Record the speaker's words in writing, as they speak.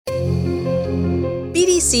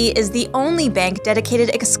BDC is the only bank dedicated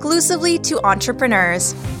exclusively to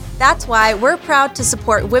entrepreneurs. That's why we're proud to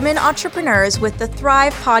support women entrepreneurs with the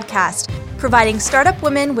Thrive podcast, providing startup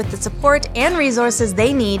women with the support and resources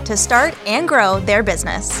they need to start and grow their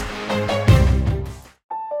business.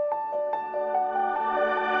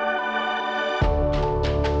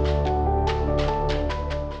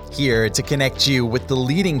 Here to connect you with the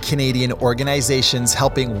leading Canadian organizations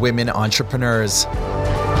helping women entrepreneurs.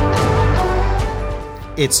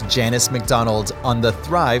 It's Janice McDonald on the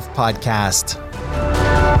Thrive podcast.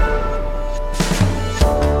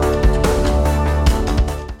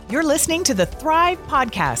 You're listening to the Thrive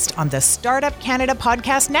podcast on the Startup Canada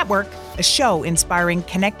Podcast Network, a show inspiring,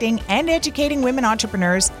 connecting, and educating women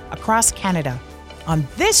entrepreneurs across Canada. On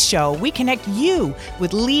this show, we connect you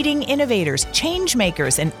with leading innovators, change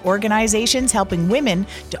makers, and organizations helping women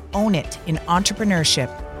to own it in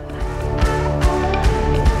entrepreneurship.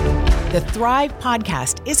 The Thrive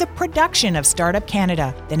podcast is a production of Startup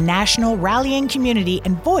Canada, the national rallying community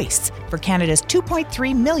and voice for Canada's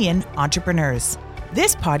 2.3 million entrepreneurs.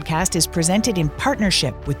 This podcast is presented in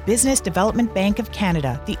partnership with Business Development Bank of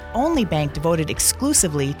Canada, the only bank devoted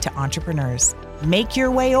exclusively to entrepreneurs. Make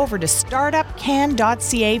your way over to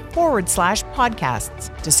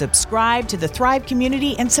startupcan.ca/podcasts to subscribe to the Thrive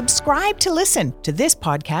community and subscribe to listen to this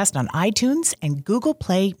podcast on iTunes and Google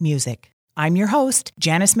Play Music. I'm your host,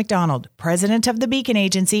 Janice McDonald, president of the Beacon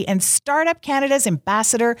Agency and Startup Canada's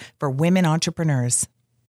ambassador for women entrepreneurs.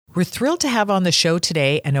 We're thrilled to have on the show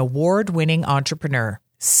today an award-winning entrepreneur,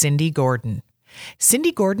 Cindy Gordon.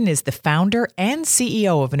 Cindy Gordon is the founder and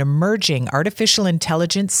CEO of an emerging artificial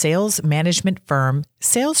intelligence sales management firm,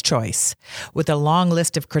 Sales Choice. With a long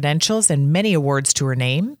list of credentials and many awards to her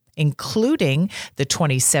name, including the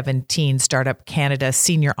 2017 Startup Canada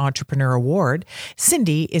Senior Entrepreneur Award,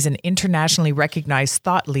 Cindy is an internationally recognized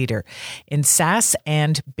thought leader in SaaS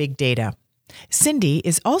and big data. Cindy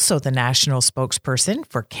is also the national spokesperson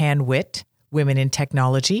for CanWIT, Women in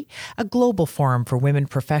Technology, a global forum for women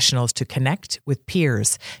professionals to connect with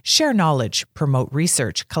peers, share knowledge, promote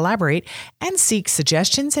research, collaborate, and seek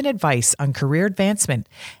suggestions and advice on career advancement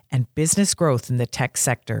and business growth in the tech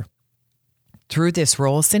sector. Through this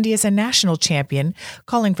role, Cindy is a national champion,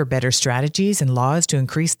 calling for better strategies and laws to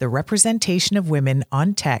increase the representation of women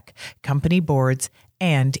on tech, company boards,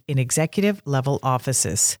 and in executive-level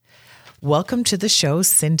offices. Welcome to the show,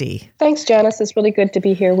 Cindy. Thanks, Janice. It's really good to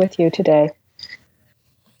be here with you today.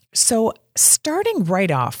 So, starting right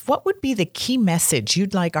off, what would be the key message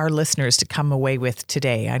you'd like our listeners to come away with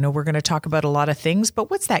today? I know we're going to talk about a lot of things, but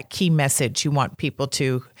what's that key message you want people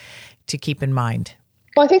to keep in mind?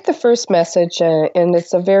 Well, I think the first message, and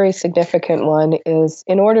it's a very significant one, is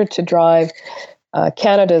in order to drive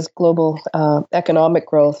Canada's global economic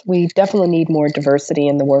growth, we definitely need more diversity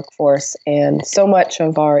in the workforce. And so much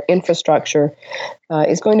of our infrastructure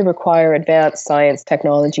is going to require advanced science,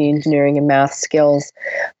 technology, engineering, and math skills.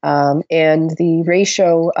 And the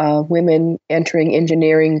ratio of women entering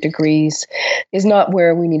engineering degrees is not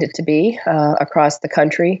where we need it to be across the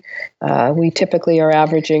country. We typically are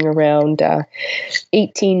averaging around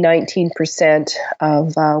 18-19%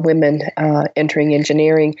 of women entering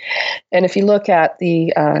engineering. And if you look at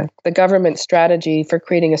the government strategy for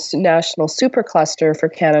creating a national supercluster for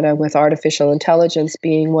Canada, with artificial intelligence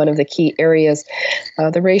being one of the key areas,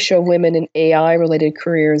 the ratio of women in AI-related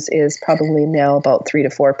careers is probably now about 3 to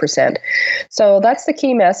 4%. So that's the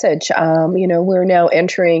key message. We're now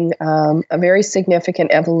entering a very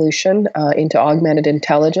significant evolution into augmented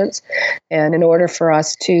intelligence. And in order for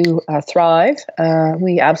us to thrive,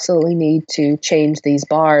 we absolutely need to change these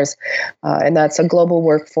bars. And that's a global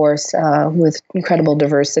workforce with incredible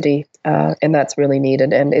diversity, and that's really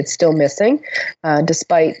needed. And it's still missing,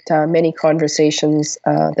 despite many conversations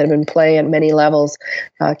that have been playing at many levels.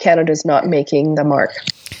 Canada's not making the mark.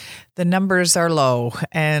 The numbers are low,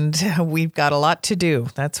 and we've got a lot to do.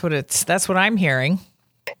 That's what I'm hearing.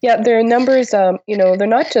 Yeah, their numbers, they're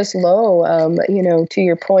not just low. To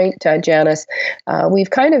your point, Janice,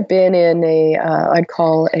 we've kind of been in I'd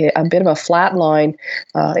call a bit of a flat line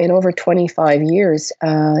in over 25 years.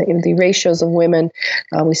 In the ratios of women,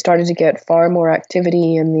 we started to get far more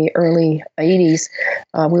activity in the early 80s.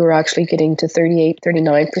 We were actually getting to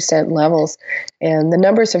 38-39% levels. And the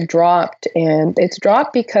numbers have dropped, and it's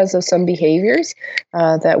dropped because of some behaviors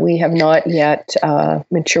that we have not yet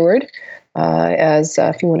matured. as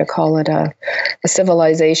if you want to call it a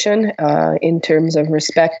civilization, in terms of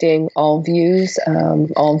respecting all views,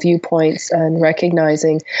 all viewpoints, and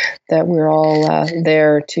recognizing that we're all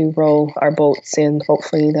there to row our boats in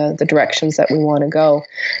hopefully the directions that we want to go.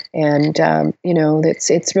 And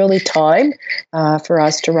it's really time for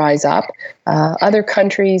us to rise up. Other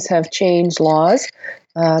countries have changed laws,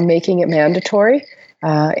 making it mandatory.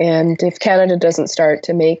 And if Canada doesn't start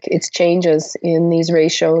to make its changes in these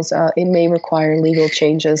ratios, it may require legal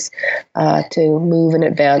changes to move and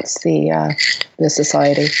advance the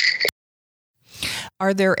society.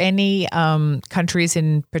 Are there any countries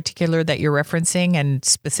in particular that you're referencing and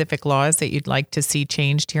specific laws that you'd like to see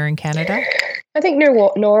changed here in Canada? I think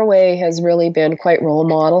Norway has really been quite role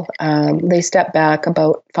model. They stepped back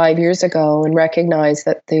about 5 years ago and recognized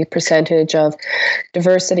that the percentage of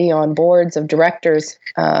diversity on boards of directors,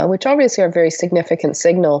 which obviously are a very significant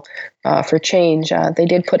signal for change, they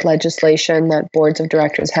did put legislation that boards of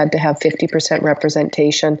directors had to have 50%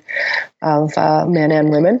 representation of men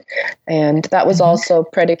and women. And that was also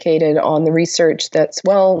predicated on the research that's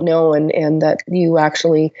well known and that you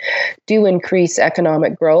actually do increase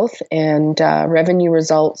economic growth and revenue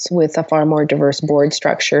results with a far more diverse board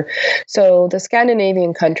structure. So the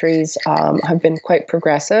Scandinavian countries have been quite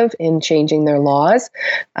progressive in changing their laws.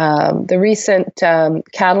 The recent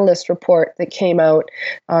Catalyst report that came out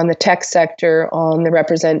on the tech sector on the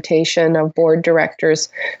representation of board directors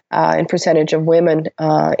and percentage of women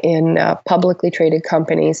in publicly traded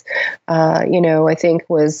companies, I think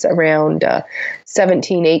was around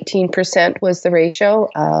 17-18% was the ratio,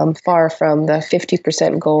 far from the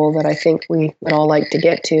 50% goal that I think we would all like to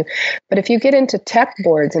get to. But if you get into tech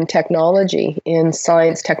boards and technology, in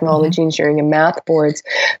science, technology, engineering, and math boards,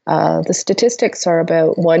 the statistics are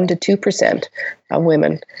about 1 to 2% of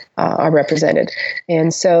women are represented.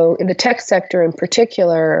 And so in the tech sector in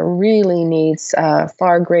particular really needs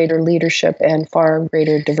far greater leadership and far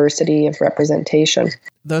greater diversity of representation.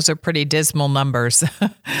 Those are pretty dismal numbers,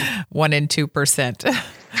 1 and 2%.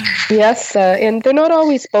 Yes, and they're not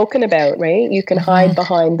always spoken about, right? You can hide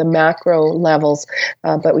behind the macro levels,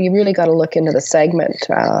 but we really got to look into the segment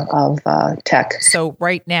of tech. So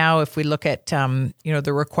right now, if we look at,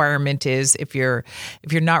 the requirement is if you're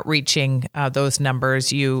not reaching those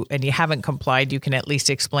numbers, you haven't complied, you can at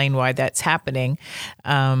least explain why that's happening.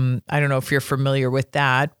 I don't know if you're familiar with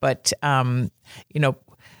that, but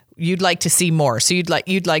you'd like to see more. So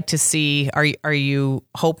you'd like to see. Are you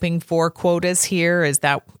hoping for quotas here? Is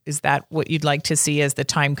that what you'd like to see as the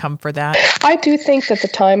time come for that? I do think that the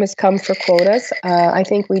time has come for quotas. I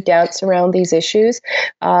think we dance around these issues.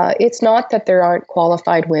 It's not that there aren't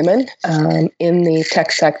qualified women in the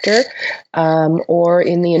tech sector or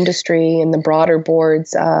in the industry and the broader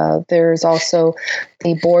boards. There's also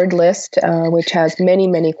the board list, which has many,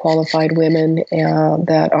 many qualified women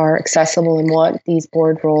that are accessible and want these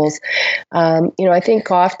board roles. I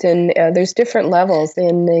think often there's different levels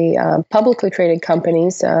in the publicly traded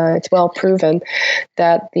companies. It's well proven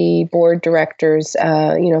that the board directors,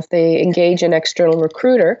 if they engage an external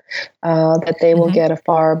recruiter, that they will get a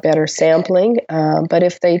far better sampling. But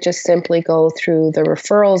if they just simply go through the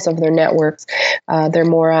referrals of their networks, they're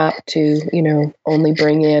more apt to, only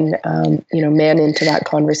bring in, men into that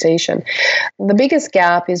conversation. The biggest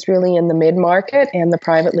gap is really in the mid-market and the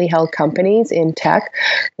privately held companies in tech,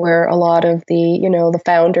 where a lot of the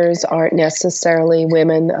founders aren't necessarily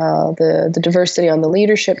women. The diversity on the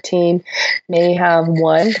leadership team may have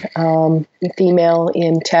one female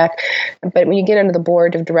in tech, but when you get into the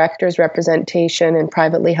board of directors representation in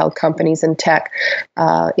privately held companies in tech,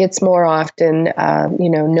 it's more often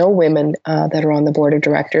no women that are on the board of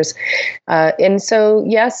directors. And so,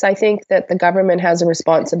 yes, I think that the government has a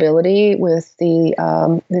responsibility with the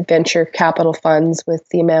venture capital funds, with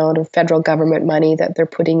the amount of federal government money that they're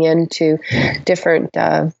putting into different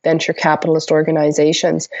venture capitalist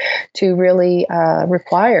organizations, to really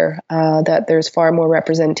require that there's far more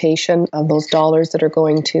representation of those dollars that are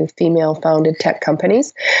going to female-founded tech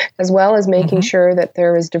companies, as well as making sure that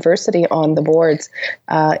there is diversity on the boards.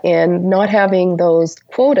 And not having those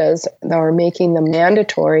quotas or making them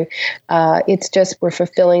mandatory, it's just we're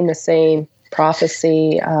fulfilling the same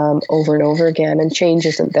prophecy over and over again, and change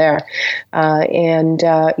isn't there.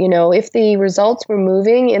 If the results were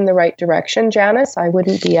moving in the right direction, Janice, I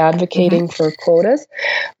wouldn't be advocating for quotas.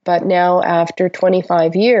 But now, after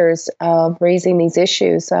 25 years of raising these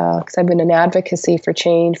issues, because I've been in advocacy for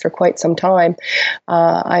change for quite some time,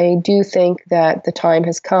 I do think that the time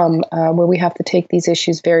has come where we have to take these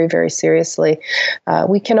issues very, very seriously.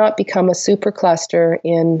 We cannot become a supercluster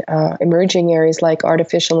in emerging areas like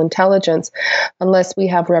artificial intelligence unless we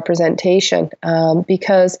have representation,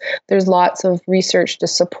 because there's lots of research to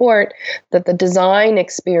support that the design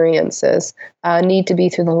experiences need to be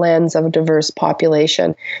through the lens of a diverse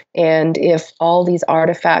population. And if all these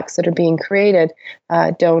artifacts that are being created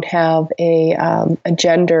don't have a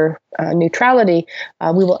gender neutrality,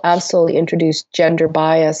 we will absolutely introduce gender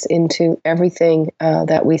bias into everything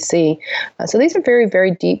that we see. So these are very,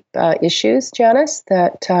 very deep issues, Janice,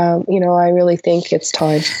 that, I really think it's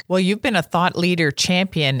time. Well, you've been a thought leader,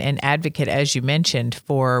 champion, and advocate, as you mentioned,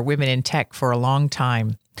 for women in tech for a long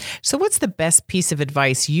time. So what's the best piece of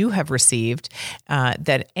advice you have received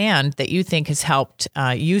that you think has helped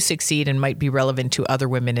you succeed and might be relevant to other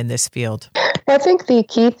women in this field? I think the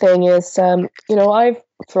key thing is, I've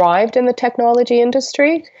thrived in the technology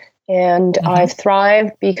industry, and I've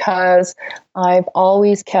thrived because I've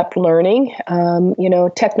always kept learning.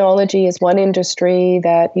 Technology is one industry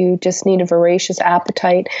that you just need a voracious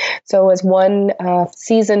appetite. So as one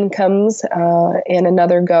season comes and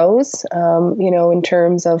another goes, in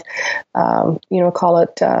terms of, call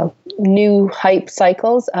it new hype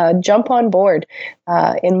cycles, jump on board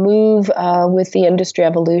and move with the industry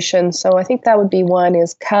evolution. So I think that would be one,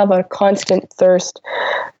 is have a constant thirst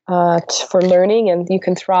for learning, and you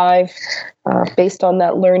can thrive based on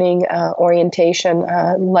that learning orientation.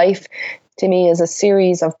 Life, to me, is a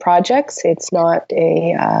series of projects. It's not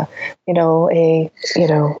a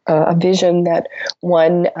vision that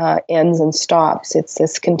one ends and stops. It's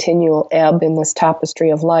this continual ebb in this tapestry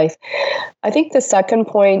of life. I think the second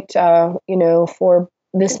point, for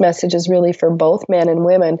this message is really for both men and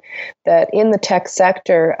women, that in the tech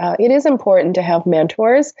sector, it is important to have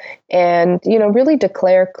mentors and, really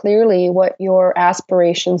declare clearly what your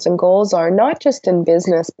aspirations and goals are, not just in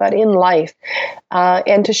business, but in life,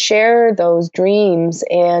 and to share those dreams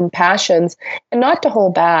and passions and not to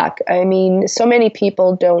hold back. I mean, so many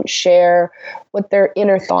people don't share what their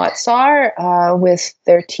inner thoughts are with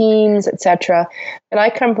their teams, etc. And I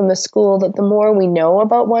come from the school that the more we know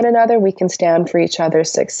about one another, we can stand for each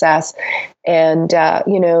other's success. And,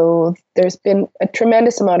 there's been a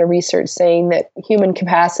tremendous amount of research saying that human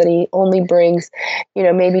capacity only brings,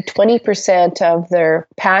 maybe 20% of their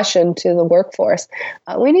passion to the workforce.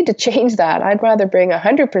 We need to change that. I'd rather bring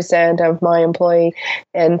 100% of my employee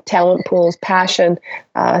and talent pool's passion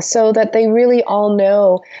so that they really all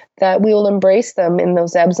know that we will embrace them in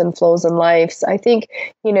those ebbs and flows in lives. I think,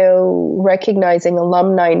 recognizing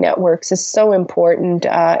alumni networks is so important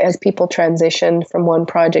as people transition from one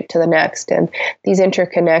project to the next. And these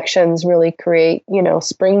interconnections really create,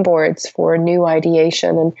 springboards for new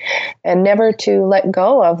ideation, and never to let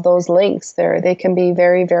go of those links there. They can be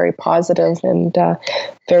very, very positive and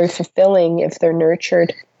very fulfilling if they're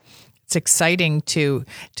nurtured. It's exciting to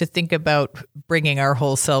think about bringing our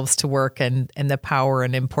whole selves to work and the power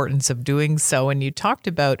and importance of doing so. And you talked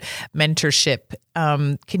about mentorship.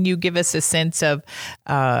 Can you give us a sense of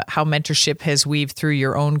how mentorship has weaved through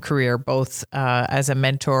your own career, both as a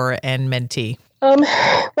mentor and mentee?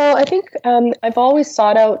 Well, I think I've always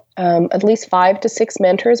sought out at least 5 to 6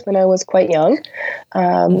 mentors when I was quite young.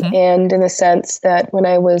 And in the sense that when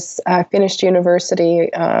I was finished university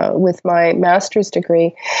with my master's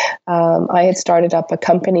degree, I had started up a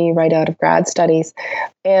company right out of grad studies.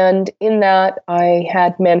 And in that, I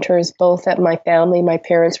had mentors both at my family. My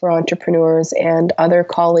parents were entrepreneurs, and other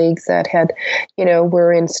colleagues that had,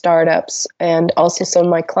 were in startups. And also some of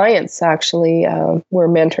my clients actually were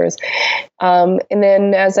mentors. And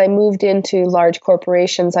then as I moved into large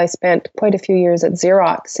corporations, I spent quite a few years at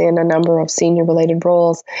Xerox in a number of senior related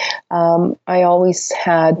roles. I always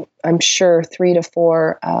had, I'm sure, 3 to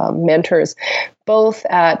 4 mentors, both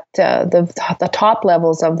at the top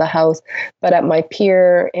levels of the house, but at my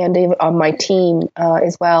peer and even on my team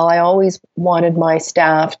as well. I always wanted my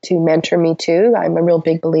staff to mentor me too. I'm a real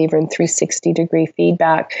big believer in 360-degree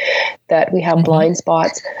feedback, that we have blind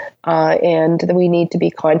spots and that we need to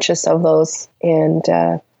be conscious of those and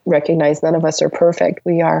recognize none of us are perfect.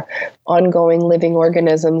 We are ongoing living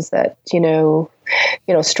organisms that,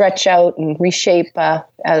 stretch out and reshape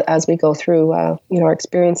as we go through, our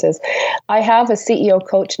experiences. I have a CEO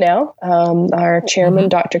coach now, our chairman,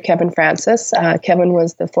 Dr. Kevin Francis. Kevin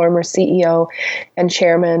was the former CEO and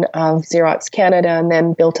chairman of Xerox Canada, and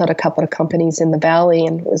then built out a couple of companies in the Valley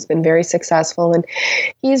and has been very successful. And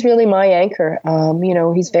he's really my anchor.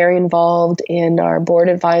 He's very involved in our board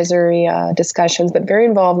advisory discussions, but very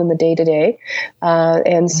involved in the day-to-day.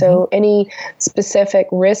 And so any specific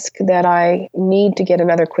risk that I need to get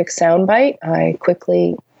another quick soundbite, I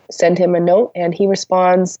quickly send him a note and he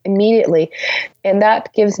responds immediately. And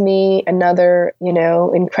that gives me another,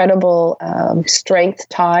 incredible strength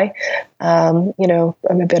tie I'm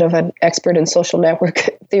a bit of an expert in social network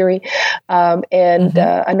theory,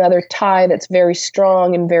 another tie that's very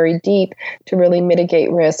strong and very deep to really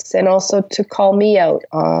mitigate risks and also to call me out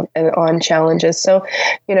on challenges. So,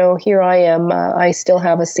 here I am. I still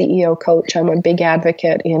have a CEO coach. I'm a big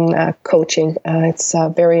advocate in coaching. It's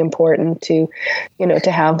very important to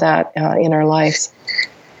have that in our lives.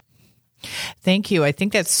 Thank you. I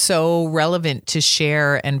think that's so relevant to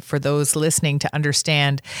share and for those listening to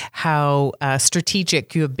understand how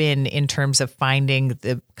strategic you have been in terms of finding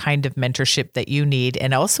the kind of mentorship that you need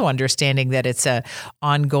and also understanding that it's a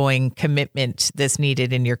ongoing commitment that's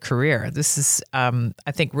needed in your career. This is,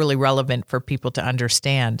 I think, really relevant for people to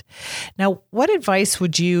understand. Now, what advice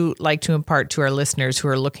would you like to impart to our listeners who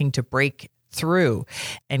are looking to break through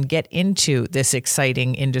and get into this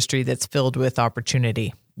exciting industry that's filled with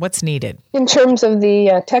opportunity? What's needed? In terms of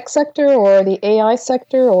the tech sector or the AI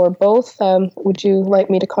sector or both, would you like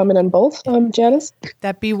me to comment on both, Janice?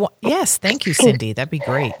 Yes, thank you, Cindy. That'd be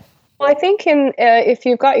great. Well, I think if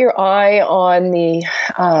you've got your eye on the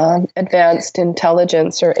advanced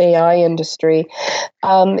intelligence or AI industry,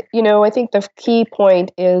 I think the key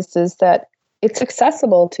point is that it's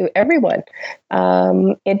accessible to everyone.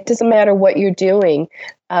 It doesn't matter what you're doing.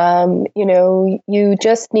 You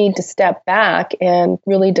just need to step back and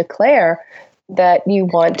really declare that you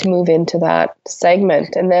want to move into that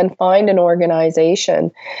segment and then find an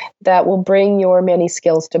organization that will bring your many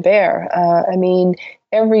skills to bear.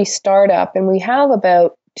 Every startup, and we have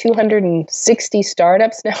about 260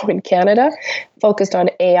 startups now in Canada focused on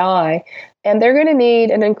AI, and they're going to need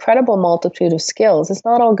an incredible multitude of skills. It's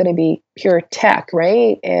not all going to be pure tech,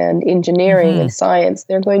 right? And engineering and science.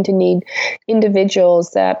 They're going to need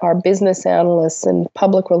individuals that are business analysts and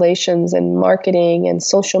public relations and marketing and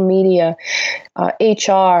social media,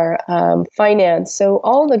 HR, finance. So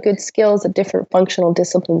all the good skills that different functional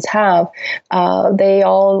disciplines have, they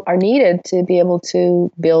all are needed to be able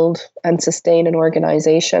to build and sustain an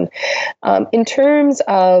organization. In terms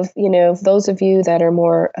of, those of you that are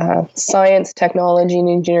more science, technology, and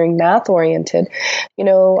engineering, math oriented,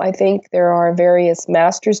 I think there are various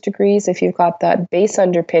master's degrees if you've got that base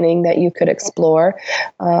underpinning that you could explore.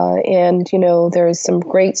 There's some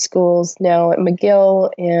great schools now at McGill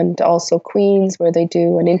and also Queen's where they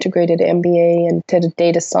do an integrated MBA into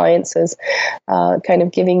data sciences, kind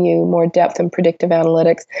of giving you more depth in predictive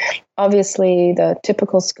analytics. Obviously, the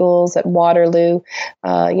typical schools at Waterloo,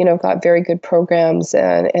 got very good programs,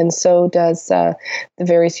 and so does the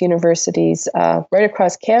various universities right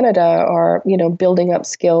across Canada are, building up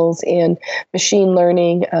skills in machine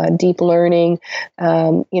learning, deep learning,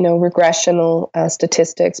 regressional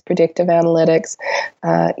statistics, predictive analytics.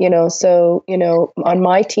 On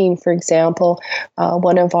my team, for example,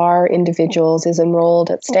 one of our individuals is enrolled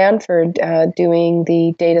at Stanford doing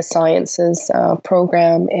the data sciences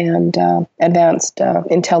program and advanced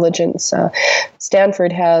intelligence.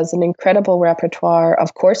 Stanford has an incredible repertoire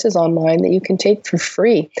of courses online that you can take for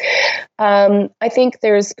free. I think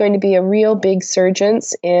there's going to be a real big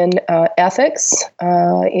surgence in ethics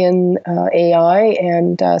in AI,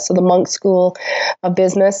 and so the Munk School of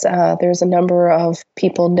Business, there's a number of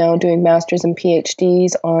people now doing masters and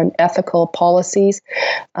PhDs on ethical policies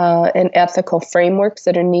and ethical frameworks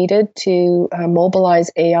that are needed to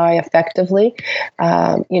mobilize AI effectively.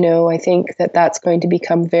 I think that's going to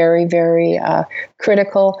become very, very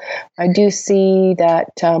critical. I do see that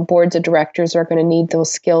boards of directors are going to need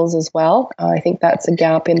those skills as well. I think that's a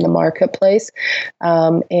gap in the marketplace,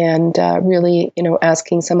 and really,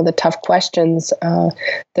 asking some of the tough questions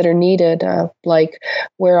that are needed, like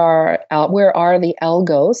where are the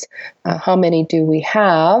algos? How many do we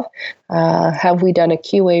have? Have we done a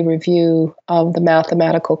QA review of the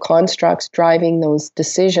mathematical constructs driving those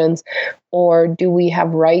decisions? Or do we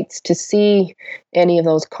have rights to see any of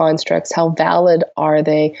those constructs? How valid are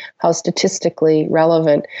they? How statistically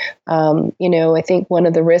relevant? I think one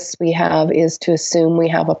of the risks we have is to assume we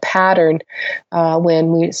have a pattern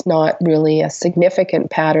when it's not really a significant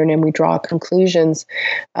pattern, and we draw conclusions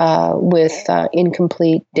with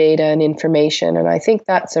incomplete data and information. And I think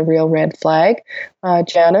that's a real red flag,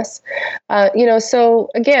 Janice. So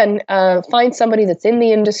again, find somebody that's in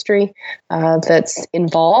the industry, that's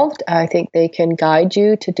involved. I think they can guide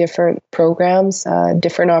you to different programs,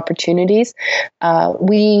 different opportunities.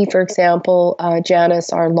 We, for example,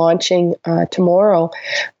 Janice, are launching tomorrow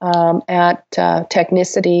at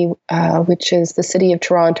Technicity, which is the city of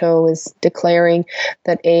Toronto, is declaring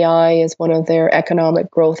that AI is one of their economic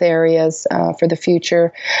growth areas for the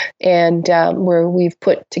future, and where we've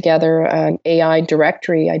put together an AI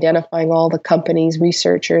directory identifying all the companies,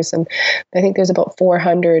 researchers, and I think there's about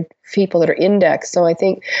 400 people that are indexed. So I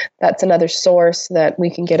think that's another source that we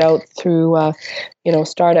can get out through,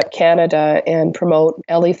 Startup Canada and promote.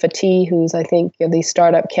 Ellie Fatih, who's I think the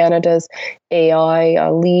Startup Canada's AI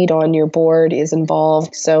lead on your board, is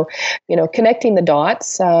involved. So, connecting the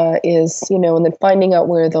dots is, and then finding out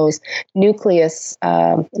where those nucleus,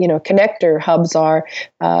 connector hubs are.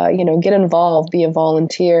 Get involved, be a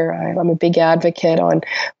volunteer. I'm a big advocate on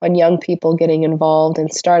young people getting involved,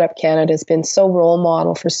 and Startup Canada has been so role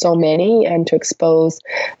model for so many, and to expose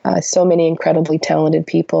so many incredibly talented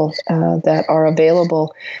people that are available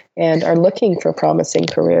and are looking for promising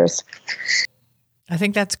careers. I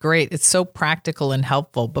think that's great. It's so practical and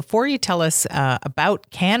helpful. Before you tell us about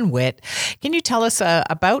CanWit, can you tell us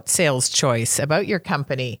about Sales Choice, about your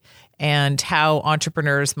company, and how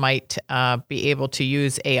entrepreneurs might be able to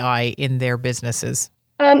use AI in their businesses?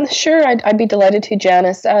 Sure, I'd be delighted to,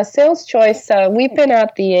 Janice. Sales Choice, we've been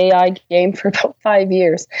at the AI game for about 5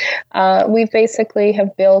 years. We basically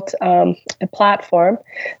have built a platform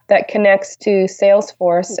that connects to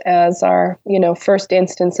Salesforce as our, first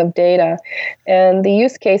instance of data. And the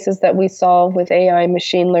use cases that we solve with AI and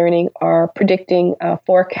machine learning are predicting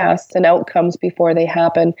forecasts and outcomes before they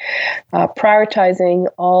happen, prioritizing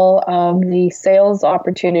all of the sales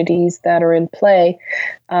opportunities that are in play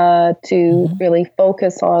to really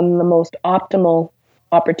focus on the most optimal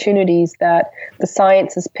opportunities that the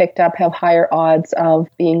science has picked up have higher odds of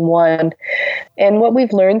being won. And what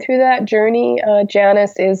we've learned through that journey,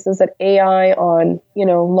 Janice, is that AI on,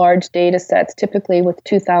 large data sets, typically with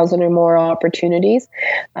 2,000 or more opportunities,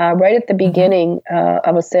 right at the beginning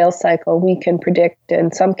of a sales cycle, we can predict,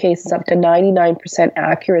 in some cases, up to 99%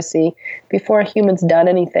 accuracy before a human's done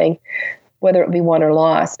anything, whether it be won or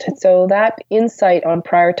lost. So that insight on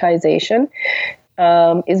prioritization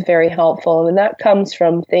is very helpful. And that comes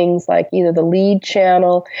from things like either the lead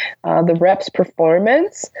channel, the rep's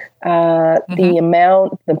performance, the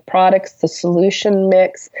amount, the products, the solution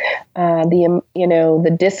mix,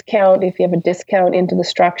 the discount, if you have a discount into the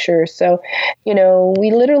structure. So,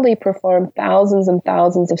 we literally perform thousands and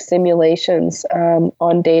thousands of simulations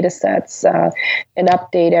on data sets and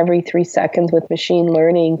update every 3 seconds with machine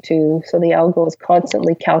learning so the algo is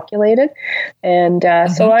constantly calculated. And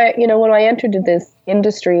so when I entered this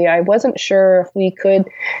industry, I wasn't sure if we could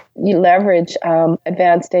leverage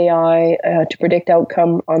advanced AI to predict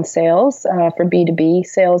outcome on sales for B2B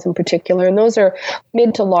sales in particular. And those are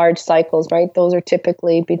mid to large cycles, right? Those are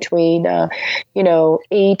typically between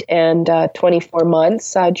 8 and 24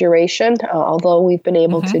 months duration, although we've been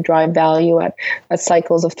able to drive value at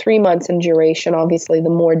cycles of 3 months in duration. Obviously, the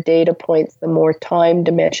more data points, the more time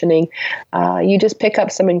dimensioning, you just pick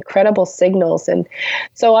up some incredible signals. And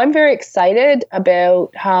so I'm very excited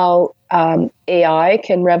about how AI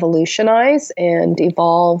can revolutionize and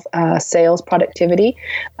evolve sales productivity.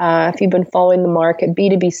 If you've been following the market,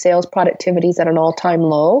 B2B sales productivity is at an all-time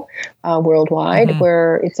low worldwide,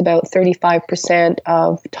 where it's about 35%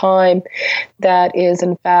 of time that is,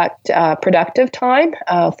 in fact, productive time,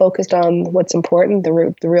 focused on what's important,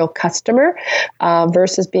 the real customer,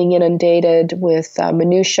 versus being inundated with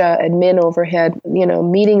minutia, admin overhead,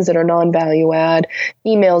 meetings that are non-value add,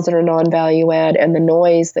 emails that are non-value add, and the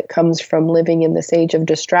noise that comes from living in this age of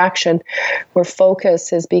distraction, where focus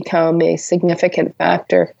has become a significant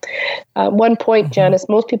factor. One point, Janice,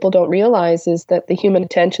 most people don't realize is that the human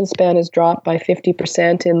attention span has dropped by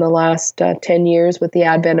 50% in the last 10 years with the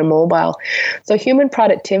advent of mobile. So human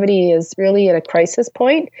productivity is really at a crisis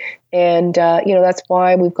point. And, that's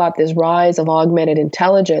why we've got this rise of augmented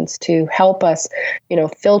intelligence to help us,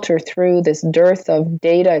 filter through this dearth of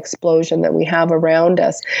data explosion that we have around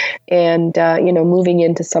us. And, moving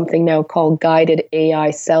into something now called guided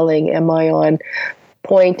AI selling. Am I on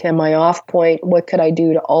point? Am I off point? What could I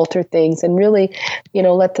do to alter things? And really,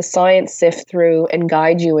 let the science sift through and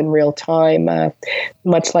guide you in real time.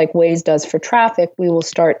 Much like Waze does for traffic, we will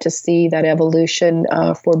start to see that evolution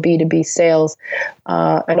for B2B sales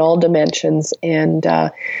at all dimensions. And,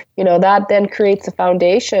 that then creates a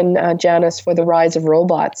foundation, Janice, for the rise of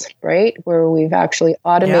robots, right? Where we've actually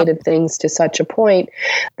automated things to such a point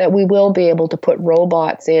that we will be able to put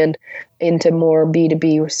robots into more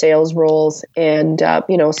B2B sales roles. And,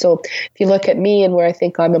 so if you look at me and where I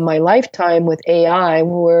think I'm in my lifetime with AI,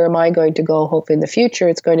 where am I going to go? Hopefully in the future,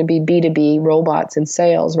 it's going to be B2B robots in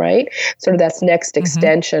sales, right? Sort of that's next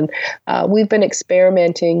extension. We've been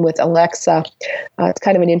experimenting with Alexa. It's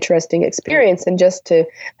kind of an interesting experience. And just to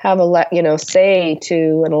have say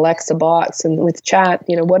to an Alexa box and with chat,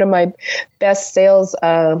 what are my best sales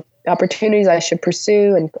opportunities I should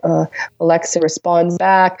pursue? And Alexa responds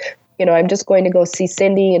back, I'm just going to go see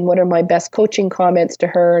Cindy and what are my best coaching comments to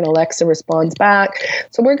her, and Alexa responds back.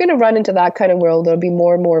 So we're going to run into that kind of world. There'll be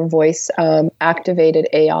more and more voice activated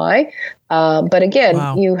AI. But again,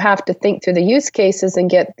 Wow. You have to think through the use cases and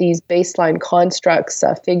get these baseline constructs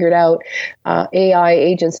figured out. AI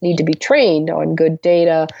agents need to be trained on good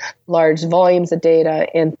data, large volumes of data,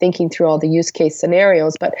 and thinking through all the use case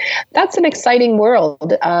scenarios. But that's an exciting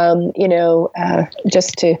world,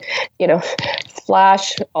 just to,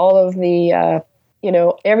 flash all of the,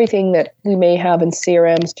 everything that we may have in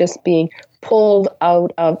CRMs just being pulled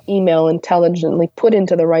out of email intelligently, put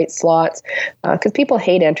into the right slots, because people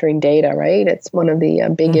hate entering data, right? It's one of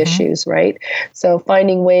the big issues, right? So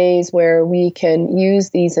finding ways where we can use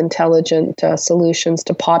these intelligent solutions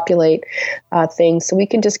to populate things so we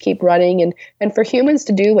can just keep running and for humans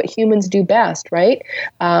to do what humans do best, right?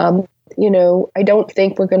 I don't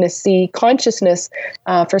think we're going to see consciousness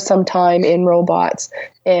for some time in robots,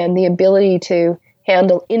 and the ability to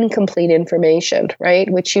handle incomplete information, right?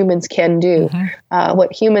 Which humans can do.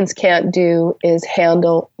 What humans can't do is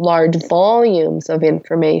handle large volumes of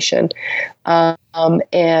information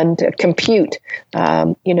and compute,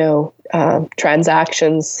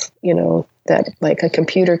 transactions, that like a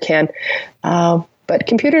computer can. But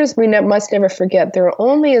computers, we must never forget, they're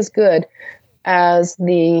only as good as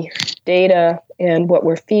the data and what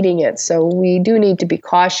we're feeding it. So we do need to be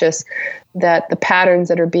cautious that the patterns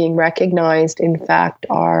that are being recognized, in fact,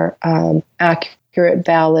 are accurate,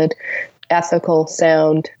 valid, ethical,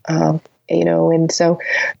 sound, and so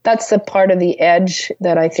that's the part of the edge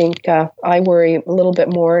that I think I worry a little bit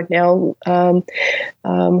more now,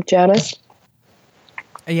 Janice.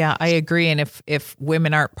 Yeah, I agree. And if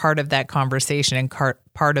women aren't part of that conversation and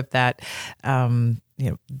part of that,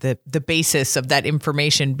 the basis of that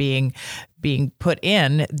information being put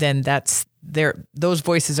in, then those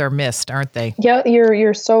voices are missed, aren't they? Yeah,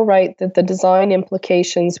 you're so right that the design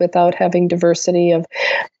implications without having diversity of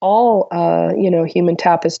all human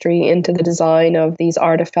tapestry into the design of these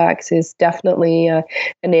artifacts is definitely an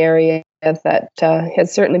area that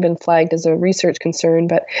has certainly been flagged as a research concern.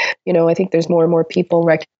 But I think there's more and more people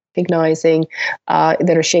recognizing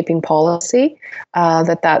that are shaping policy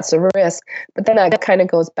that's a risk. But then that kind of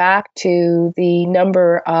goes back to the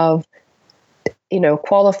number of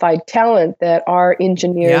qualified talent that are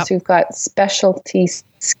engineers who've got specialty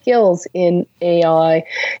skills in AI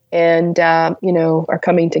and, are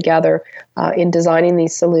coming together in designing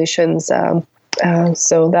these solutions.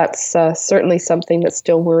 So that's certainly something that's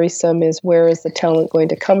still worrisome, is where is the talent going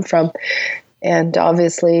to come from? And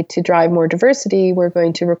obviously, to drive more diversity, we're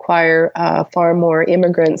going to require far more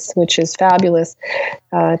immigrants, which is fabulous,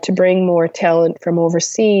 to bring more talent from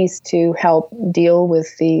overseas to help deal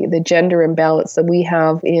with the gender imbalance that we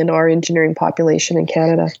have in our engineering population in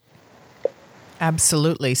Canada.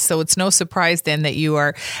 Absolutely. So it's no surprise then that you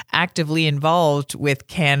are actively involved with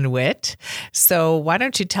CanWIT. So why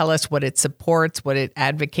don't you tell us what it supports, what it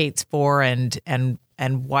advocates for, and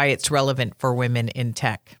why it's relevant for women in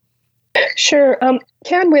tech? Sure.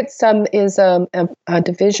 CanWIT is a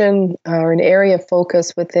division or an area of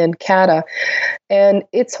focus within CADA, and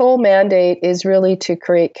its whole mandate is really to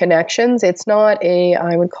create connections. It's not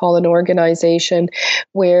I would call an organization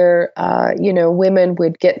where, women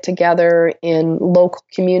would get together in local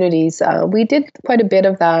communities. We did quite a bit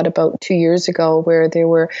of that about 2 years ago, where there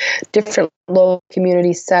were different local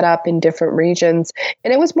communities set up in different regions,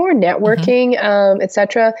 and it was more networking, et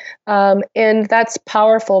cetera. And that's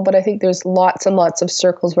powerful, but I think there's lots and lots of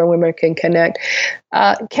circles where women can connect.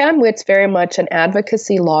 CanWIT's very much an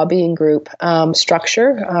advocacy lobbying group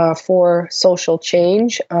structure for social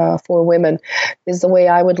change for women is the way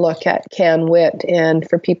I would look at CanWIT, and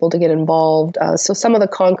for people to get involved. So some of the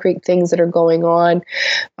concrete things that are going on,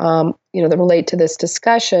 that relate to this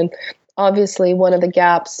discussion. Obviously, one of the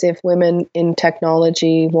gaps, if women in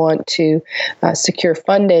technology want to secure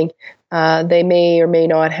funding, they may or may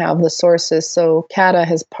not have the sources. So CADA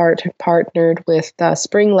has partnered with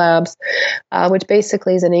Spring Labs, which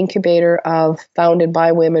basically is an incubator founded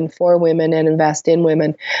by women for women and invest in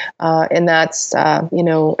women. And that's, a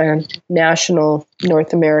national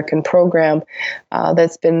North American program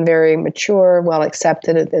that's been very mature, well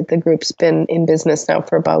accepted. The group's been in business now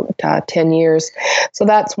for about 10 years. So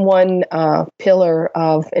that's one pillar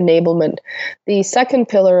of enablement. The second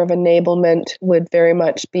pillar of enablement would very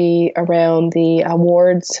much be around the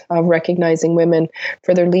awards of recognizing women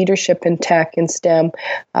for their leadership in tech and STEM.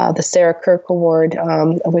 The Sarah Kirk Award,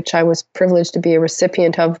 which I was privileged to be a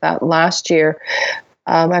recipient of that last year,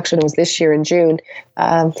 Actually, it was this year in June.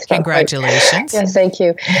 Congratulations. Yes, thank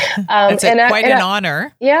you. It's quite an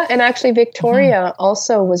honor. Yeah, and actually Victoria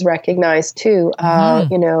also was recognized too,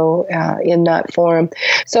 in that forum.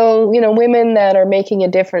 So, women that are making a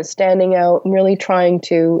difference, standing out and really trying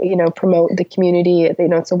to, promote the community,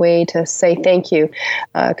 it's a way to say thank you,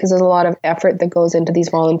 because there's a lot of effort that goes into these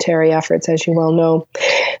voluntary efforts, as you well know.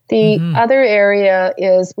 The other area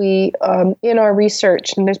is we, in our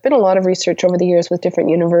research, and there's been a lot of research over the years with different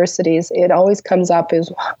universities, it always comes up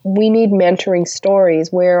is we need mentoring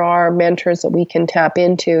stories. Where are mentors that we can tap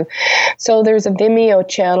into? So there's a Vimeo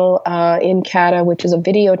channel in CATA, which is a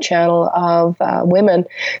video channel of women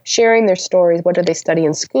sharing their stories. What did they study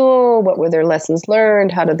in school? What were their lessons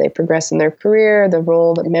learned? How did they progress in their career? The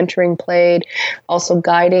role that mentoring played. Also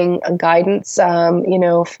guidance,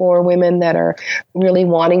 for women that are really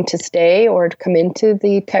wanting to stay or to come into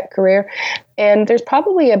the tech career. And there's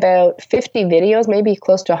probably about 50 videos, maybe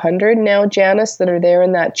close to 100 now, Janice, that are there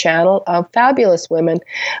in that channel of fabulous women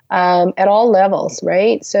at all levels,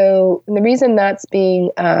 right? So the reason that's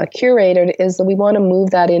being curated is that we want to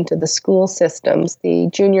move that into the school systems, the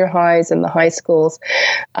junior highs and the high schools.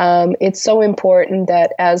 It's so important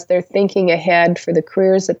that as they're thinking ahead for the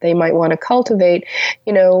careers that they might want to cultivate,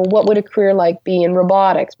 what would a career like be in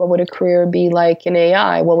robotics? What would a career be like in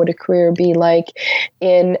AI? What would a career be like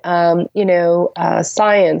in,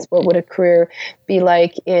 science? What would a career be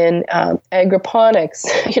like in agroponics,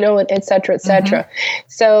 et cetera, et cetera.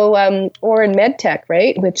 So, or in medtech,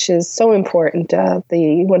 right, which is so important,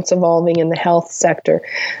 what's evolving in the health sector.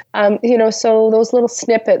 So those little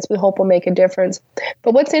snippets we hope will make a difference.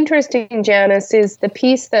 But what's interesting, Janice, is the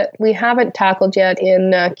piece that we haven't tackled yet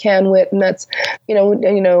in CanWIT, and that's,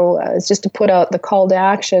 it's just to put out the call to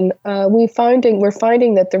action. We're finding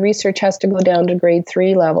that the research has to go down to grade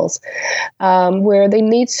 3 levels, where they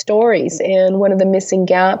need stories. And one of the missing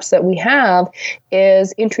gaps that we have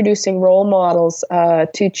is introducing role models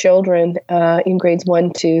to children in grades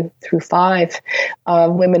 1, 2 through 5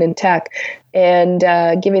 of women in tech, and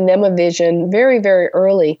giving them a vision very, very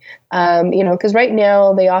early. Because right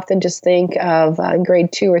now they often just think of in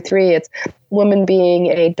grade 2 or 3, it's woman being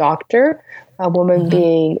a doctor, a woman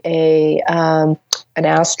being an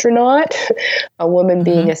astronaut, a woman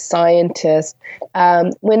being a scientist.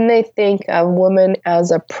 When they think of woman as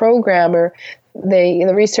a programmer, the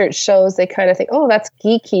research shows they kind of think, oh, that's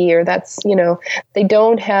geeky, or that's, they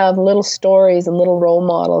don't have little stories and little role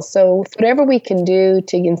models. So whatever we can do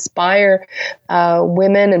to inspire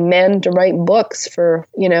women and men to write books for,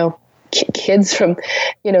 kids from,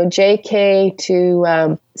 JK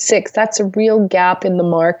to 6, that's a real gap in the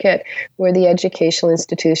market where the educational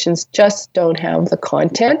institutions just don't have the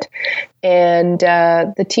content. And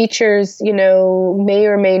the teachers, may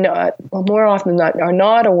or may not, well, more often than not, are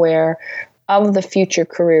not aware of the future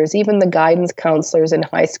careers. Even the guidance counselors in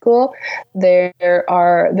high school, they're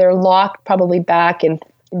locked probably back in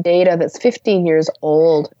data that's 15 years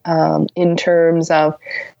old in terms of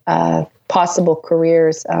possible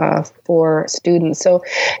careers for students. So,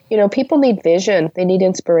 people need vision, they need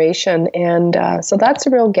inspiration. And so that's a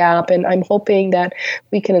real gap. And I'm hoping that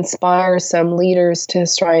we can inspire some leaders to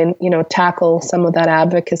try and, tackle some of that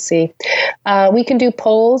advocacy. We can do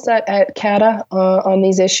polls at CATA on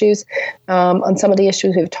these issues, on some of the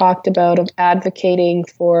issues we've talked about of advocating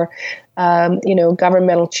for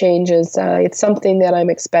governmental changes. It's something that I'm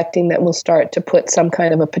expecting that we'll start to put some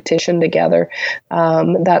kind of a petition together.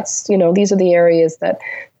 These are the areas that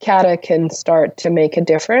CATA can start to make a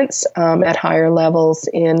difference at higher levels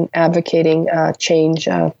in advocating change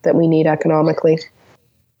that we need economically.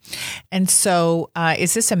 And so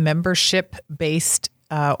is this a membership-based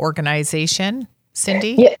organization,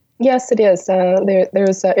 Cindy? Yeah. Yes, it is.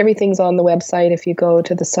 There's everything's on the website if you go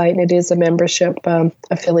to the site, and it is a membership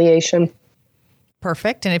affiliation.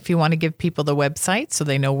 Perfect. And if you want to give people the website so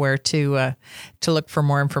they know where to look for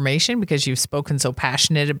more information, because you've spoken so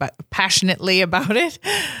passionately about it.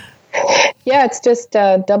 Yeah, it's just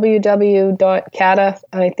www.cata.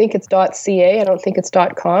 I think it's .ca. I don't think it's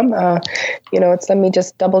 .com. Let me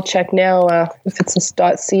just double check now if it's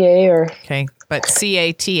 .ca or. Okay, but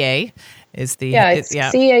CATA is the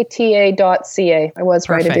CATA.ca. I was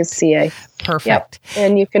Perfect. Right. It is CA. Perfect. Yep.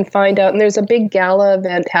 And you can find out, and there's a big gala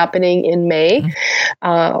event happening in May,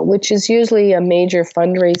 which is usually a major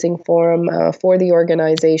fundraising forum for the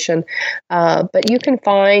organization. But you can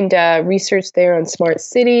find research there on smart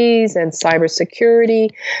cities and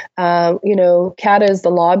cybersecurity. CATA is the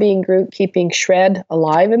lobbying group keeping SHRED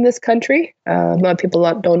alive in this country. A lot of people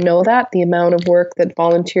don't know that, the amount of work that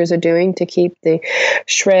volunteers are doing to keep the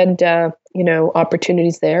SHRED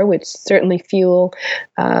opportunities there, which certainly fuel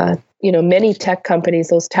many tech companies,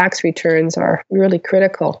 those tax returns are really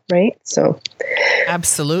critical, right? So,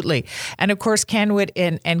 absolutely. And of course,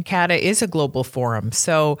 CanWIT and CATA is a global forum.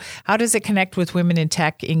 So how does it connect with women in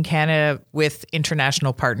tech in Canada with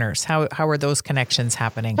international partners? How are those connections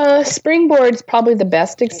happening? Springboard's probably the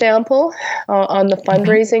best example on the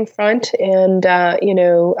fundraising front, and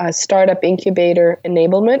startup incubator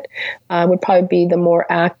enablement would probably be the more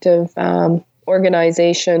active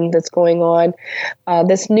organization that's going on.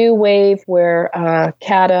 This new wave where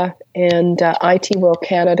CATA and IT World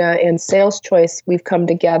Canada and Sales Choice, we've come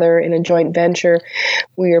together in a joint venture.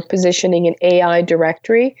 We are positioning an AI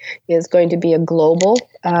directory, is going to be a global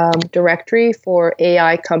directory for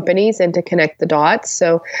AI companies and to connect the dots.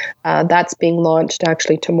 So that's being launched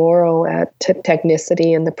actually tomorrow at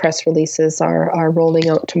Technicity, and the press releases are rolling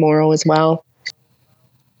out tomorrow as well.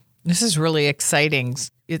 This is really exciting.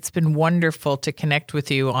 It's been wonderful to connect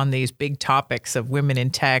with you on these big topics of women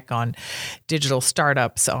in tech, on digital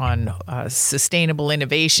startups, on sustainable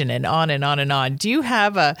innovation, and on and on and on. Do you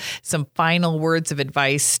have some final words of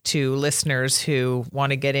advice to listeners who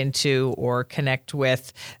want to get into or connect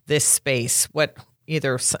with this space? What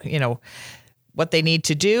they need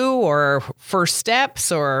to do, or first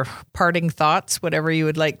steps, or parting thoughts, whatever you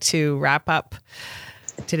would like to wrap up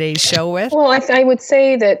today's show with? Well, I would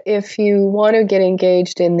say that if you want to get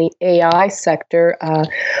engaged in the AI sector,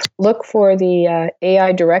 look for the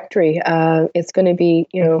AI directory. It's going to be,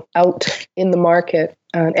 out in the market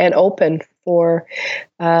and open for,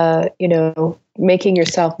 making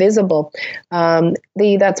yourself visible.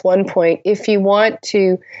 That's one point. If you want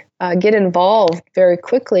to get involved very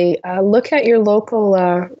quickly, look at your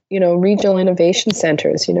local, regional innovation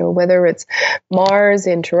centers, whether it's Mars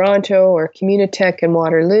in Toronto or Communitech in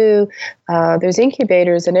Waterloo. There's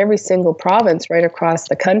incubators in every single province right across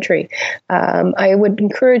the country. I would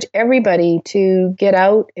encourage everybody to get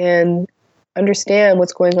out and understand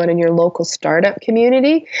what's going on in your local startup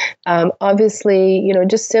community. Obviously,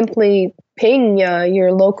 just simply ping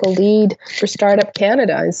your local lead for Startup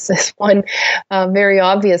Canada is this one very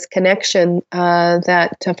obvious connection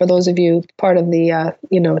that for those of you part of the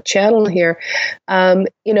channel here,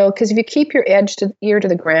 because if you keep your ear to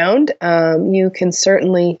the ground, you can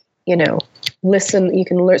certainly listen. You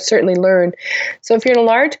can certainly learn. So if you're in a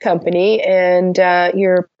large company and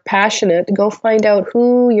you're passionate, go find out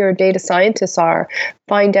who your data scientists are.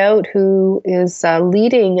 Find out who is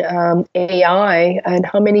leading AI and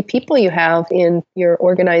how many people you have in your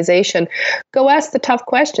organization. Go ask the tough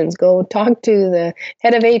questions. Go talk to the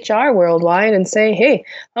head of HR worldwide and say, hey,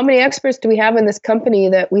 how many experts do we have in this company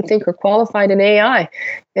that we think are qualified in AI?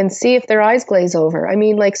 And see if their eyes glaze over. I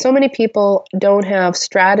mean, so many people don't have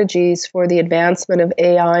strategies for the advancement of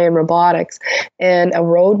AI and robotics and a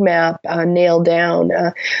roadmap nailed down,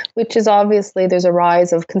 which is obviously there's a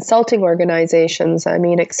rise of consulting organizations. I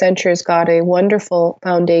mean, Accenture's got a wonderful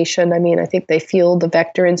foundation. I mean, I think they fueled the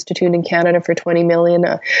Vector Institute in Canada for $20 million.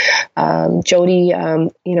 Jody,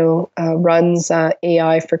 runs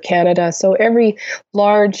AI for Canada. So every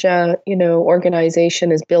large,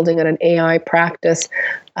 organization is building on an AI practice.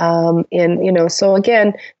 So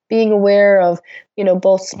again, being aware of,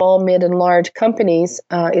 both small, mid, and large companies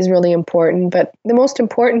is really important. But the most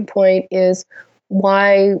important point is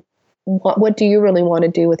what do you really want to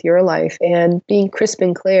do with your life? And being crisp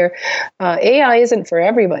and clear. AI isn't for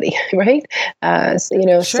everybody, right?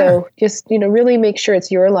 Sure. So just, really make sure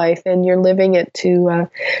it's your life and you're living it to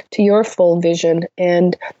your full vision.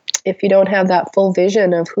 And if you don't have that full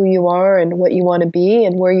vision of who you are and what you want to be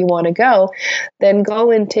and where you want to go, then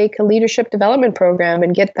go and take a leadership development program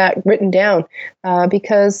and get that written down,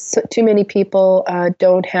 because too many people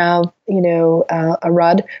don't have,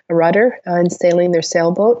 a rudder in sailing their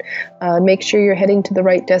sailboat. Make sure you're heading to the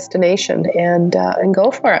right destination and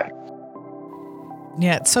go for it.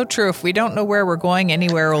 Yeah, it's so true. If we don't know where we're going,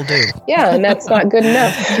 anywhere will do. Yeah, and that's not good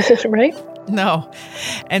enough, right? No.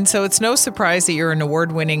 And so it's no surprise that you're an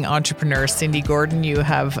award-winning entrepreneur. Cindy Gordon, you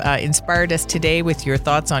have inspired us today with your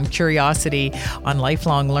thoughts on curiosity, on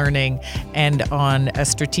lifelong learning, and on a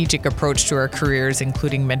strategic approach to our careers,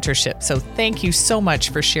 including mentorship. So thank you so much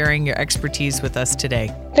for sharing your expertise with us today.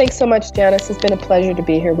 Thanks so much, Janice. It's been a pleasure to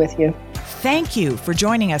be here with you. Thank you for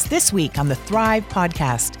joining us this week on the Thrive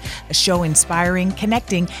Podcast, a show inspiring,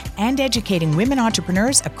 connecting, and educating women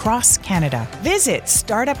entrepreneurs across Canada. Visit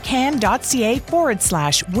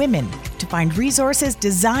startupcan.ca/women to find resources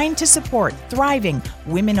designed to support thriving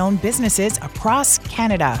women-owned businesses across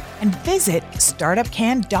Canada. And visit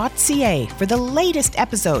startupcan.ca for the latest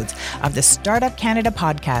episodes of the Startup Canada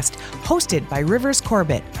podcast, hosted by Rivers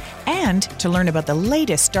Corbett, and to learn about the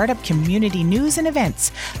latest startup community news and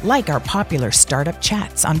events, like our popular Startup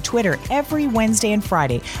Chats on Twitter every Wednesday and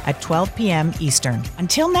Friday at 12 p.m. Eastern.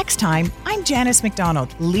 Until next time, I'm Janice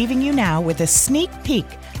McDonald, leaving you now with a sneak peek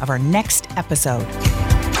of our next episode.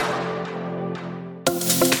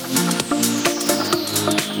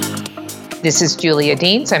 This is Julia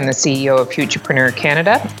Deans. I'm the CEO of Futurepreneur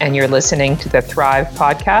Canada, and you're listening to the Thrive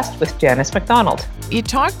podcast with Janice McDonald. You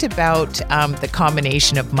talked about the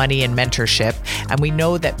combination of money and mentorship, and we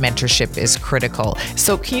know that mentorship is critical.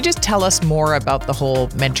 So can you just tell us more about the whole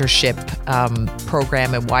mentorship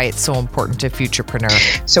program and why it's so important to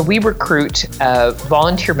Futurepreneur? So we recruit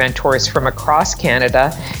volunteer mentors from across Canada.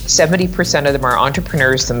 70% of them are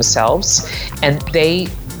entrepreneurs themselves, and they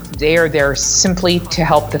are there simply to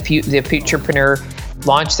help the futurepreneur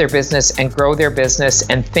launch their business and grow their business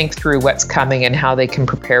and think through what's coming and how they can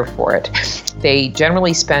prepare for it. They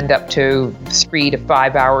generally spend up to 3 to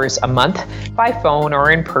 5 hours a month by phone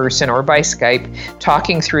or in person or by Skype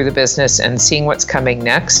talking through the business and seeing what's coming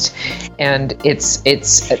next. And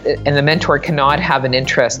and the mentor cannot have an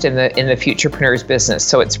interest in the futurepreneur's business.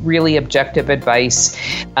 So it's really objective advice.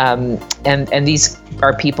 And these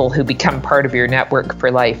are people who become part of your network for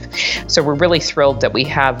life. So we're really thrilled that we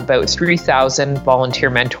have about 3,000 volunteer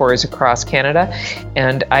mentors across Canada.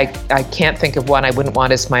 And I can't think of one I wouldn't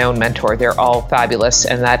want as my own mentor. They're all fabulous,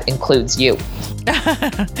 and that includes you.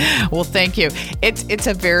 Well, thank you. It's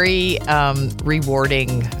a very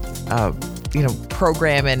rewarding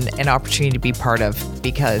program and opportunity to be part of,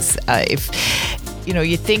 because if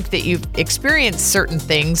you think that you've experienced certain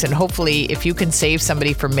things, and hopefully if you can save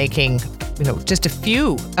somebody from making just a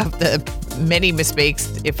few of the many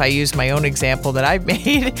mistakes, if I use my own example that I've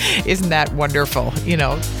made, isn't that wonderful?